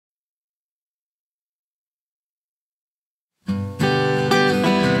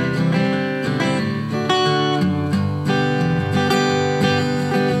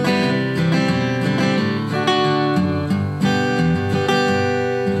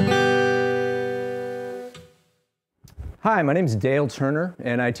Hi, my name is Dale Turner,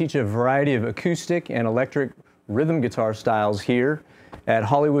 and I teach a variety of acoustic and electric rhythm guitar styles here at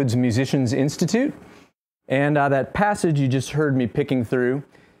Hollywood's Musicians Institute. And that passage you just heard me picking through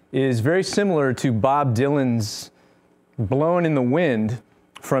is very similar to Bob Dylan's Blowin' in the Wind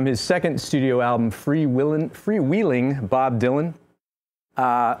from his second studio album, Freewheeling Bob Dylan.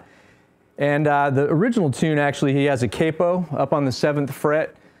 The original tune, actually, he has a capo up on the 7th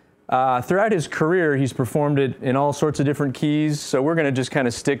fret. Throughout his career, he's performed it in all sorts of different keys, so we're going to just kind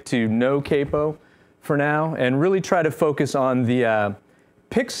of stick to no capo for now and really try to focus on the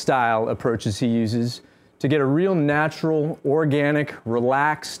pick style approaches he uses to get a real natural, organic,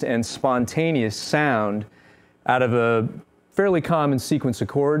 relaxed, and spontaneous sound out of a fairly common sequence of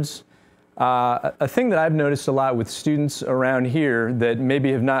chords. A thing that I've noticed a lot with students around here that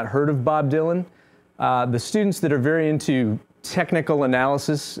maybe have not heard of Bob Dylan, the students that are very into technical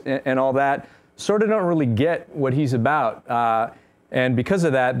analysis and all that sort of don't really get what he's about. And because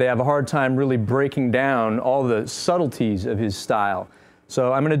of that, they have a hard time really breaking down all the subtleties of his style.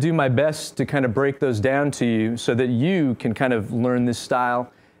 So I'm going to do my best to kind of break those down to you so that you can kind of learn this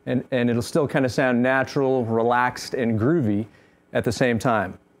style and it'll still kind of sound natural, relaxed, and groovy at the same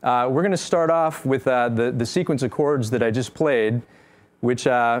time. We're going to start off with the sequence of chords that I just played, which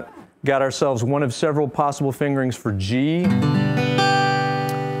got ourselves one of several possible fingerings for G.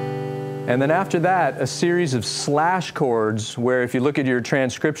 And then after that, a series of slash chords where if you look at your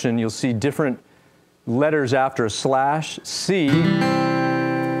transcription, you'll see different letters after a slash. C,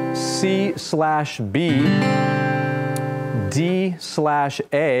 C/B,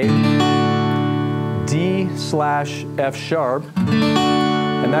 D/A, D/F sharp.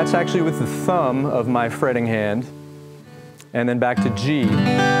 And that's actually with the thumb of my fretting hand. And then back to G.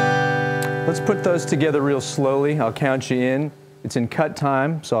 Let's put those together real slowly. I'll count you in. It's in cut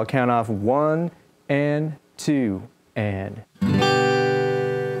time, so I'll count off 1 and 2 and.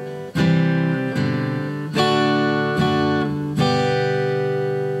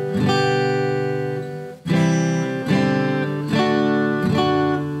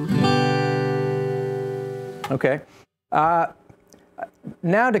 Okay.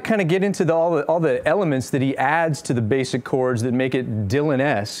 Now to kind of get into all the elements that he adds to the basic chords that make it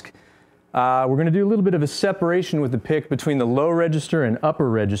Dylan-esque. We're going to do a little bit of a separation with the pick between the low register and upper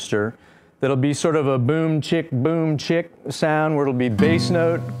register. That'll be sort of a boom, chick, sound where it'll be bass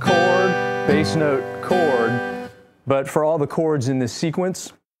note, chord, but for all the chords in this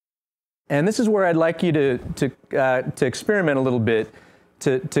sequence. And this is where I'd like you to experiment a little bit,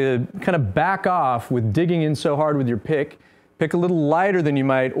 to kind of back off with digging in so hard with your pick. Pick a little lighter than you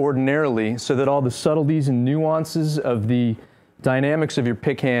might ordinarily so that all the subtleties and nuances of the dynamics of your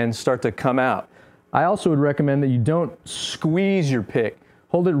pick hand start to come out. I also would recommend that you don't squeeze your pick.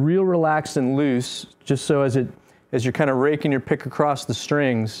 Hold it real relaxed and loose, just so as you're kind of raking your pick across the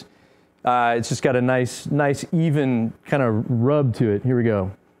strings, it's just got a nice even kind of rub to it. Here we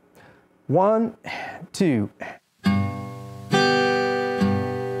go. 1, 2.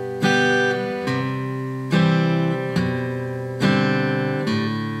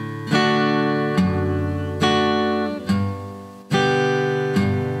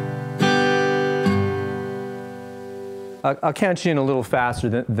 I'll count you in a little faster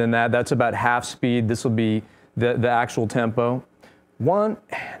than that. That's about half speed. This will be the actual tempo. 1,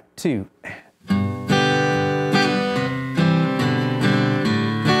 2.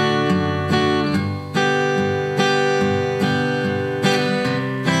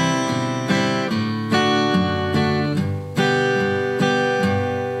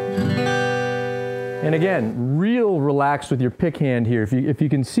 And again, real relaxed with your pick hand here. If you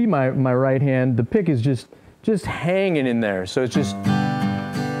can see my right hand, the pick is just hanging in there. So it's just, you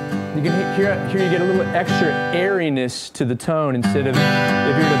can here you get a little extra airiness to the tone instead of,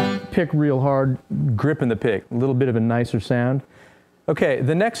 if you're to pick real hard, gripping the pick. A little bit of a nicer sound. Okay,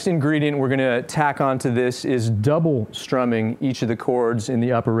 the next ingredient we're going to tack onto this is double strumming each of the chords in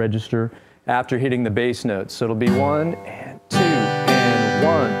the upper register after hitting the bass notes. So it'll be 1 and 2 and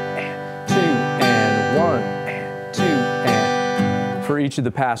 1 and 2 and 1 and 2 and for each of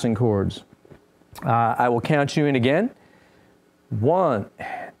the passing chords. I will count you in again. 1,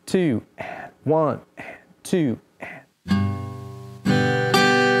 2, 1, 2.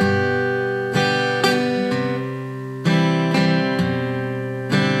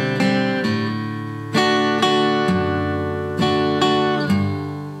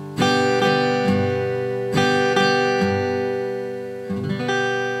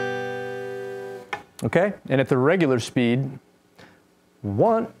 Okay, and at the regular speed,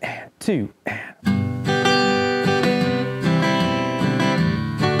 1, 2.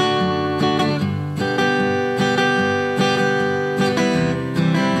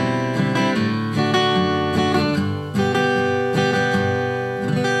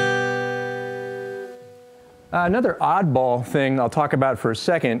 Another oddball thing I'll talk about for a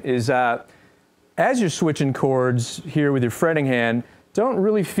second is as you're switching chords here with your fretting hand, don't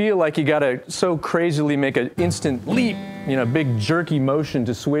really feel like you gotta so crazily make an instant leap, big jerky motion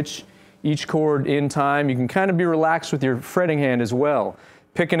to switch each chord in time. You can kind of be relaxed with your fretting hand as well,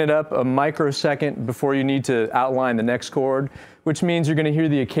 picking it up a microsecond before you need to outline the next chord, which means you're gonna hear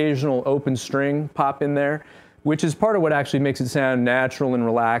the occasional open string pop in there, which is part of what actually makes it sound natural and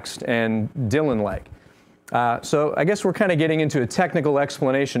relaxed and Dylan-like. So I guess we're kind of getting into a technical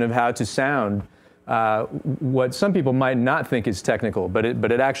explanation of how to sound what some people might not think is technical, but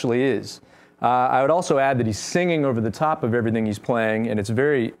it actually is. I would also add that he's singing over the top of everything he's playing, and it's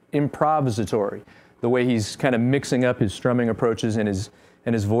very improvisatory, the way he's kind of mixing up his strumming approaches and his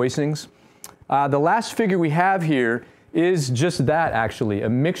voicings. The last figure we have here is just that, actually, a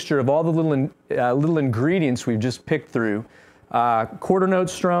mixture of all the little ingredients we've just picked through. Quarter note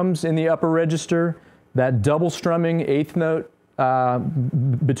strums in the upper register, that double strumming eighth note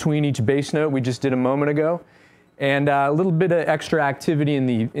between each bass note we just did a moment ago, and a little bit of extra activity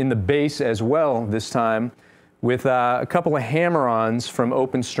in the bass as well this time, with a couple of hammer-ons from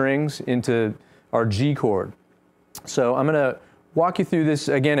open strings into our G chord. So I'm going to walk you through this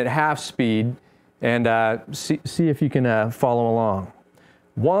again at half speed and see if you can follow along.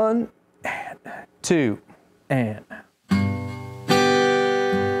 1, 2, and.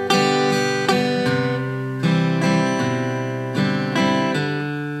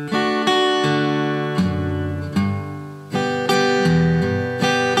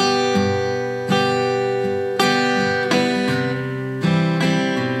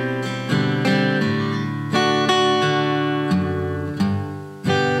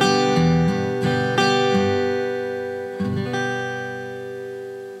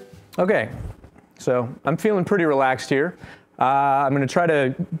 Okay, so I'm feeling pretty relaxed here. I'm going to try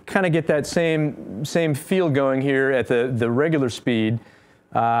to kind of get that same feel going here at the regular speed.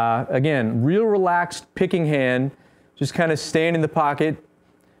 Again, real relaxed picking hand, just kind of staying in the pocket.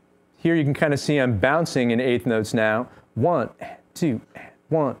 Here you can kind of see I'm bouncing in eighth notes now. 1, 2,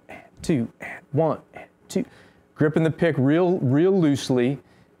 1, 2, 1, 2. Gripping the pick real loosely,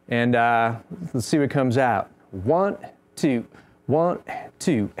 and let's see what comes out. 1, 2, 1,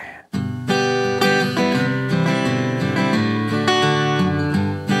 2.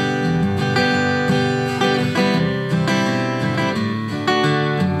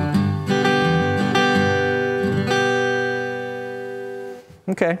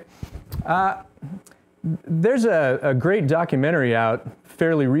 Okay. There's a great documentary out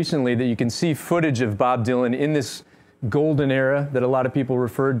fairly recently that you can see footage of Bob Dylan in this golden era that a lot of people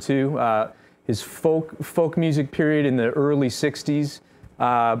referred to, his folk music period in the early 60s,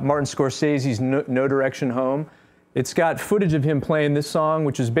 Martin Scorsese's No Direction Home. It's got footage of him playing this song,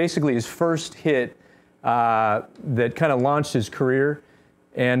 which is basically his first hit that kind of launched his career.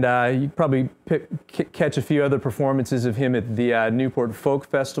 And you probably catch a few other performances of him at the Newport Folk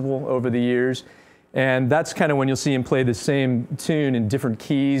Festival over the years. And that's kind of when you'll see him play the same tune in different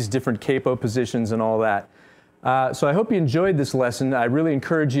keys, different capo positions, and all that. So I hope you enjoyed this lesson. I really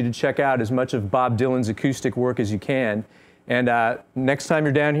encourage you to check out as much of Bob Dylan's acoustic work as you can. And next time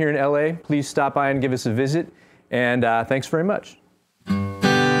you're down here in LA, please stop by and give us a visit. And thanks very much.